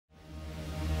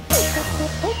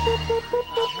Let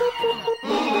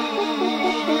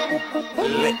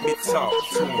me talk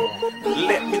to him.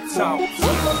 Let me talk to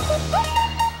him.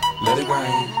 Let it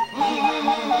rain.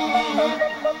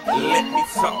 Let me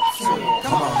talk to him.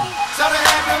 Come on. So they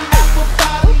had them apple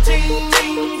bottom jean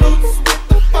boots with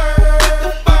the fur.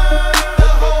 The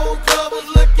whole club was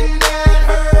looking at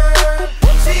her.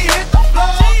 She hit the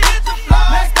floor.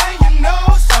 Next thing you know,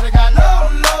 shawty got low.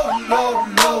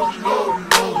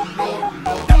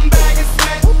 Them baggy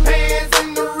sweatpants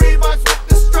and the Reeboks with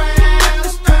the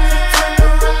strands. Turned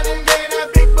around and gave that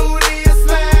big booty a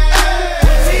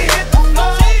smash. She hit the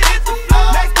floor.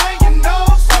 Next thing you know,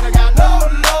 shawty got low.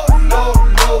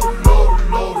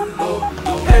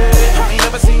 Hey, I ain't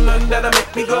never seen nothing that'll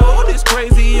make me go this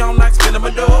crazy. I'm like spinning my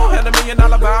dough. Had $1 million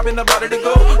vibe in the body to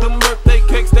go. Them birthday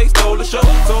cakes, they stole the show.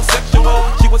 So sexual,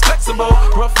 she was flexible,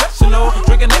 professional,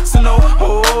 drinking Xano.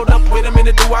 Hold up, wait a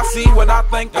minute, do I see what I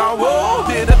think I will?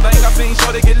 Did a thing I seen,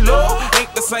 sure they get low.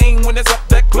 Ain't the same when it's up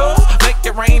that close. Make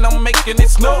it rain, I'm making it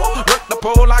snow. Work the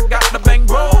pole, I got the bang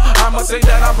bro. I'ma say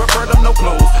that I prefer them no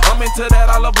clothes. I'm into that,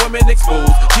 I love women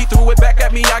exposed. She threw it back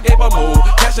at me, I gave her move.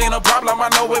 Cash ain't a problem, I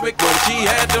know where it goes.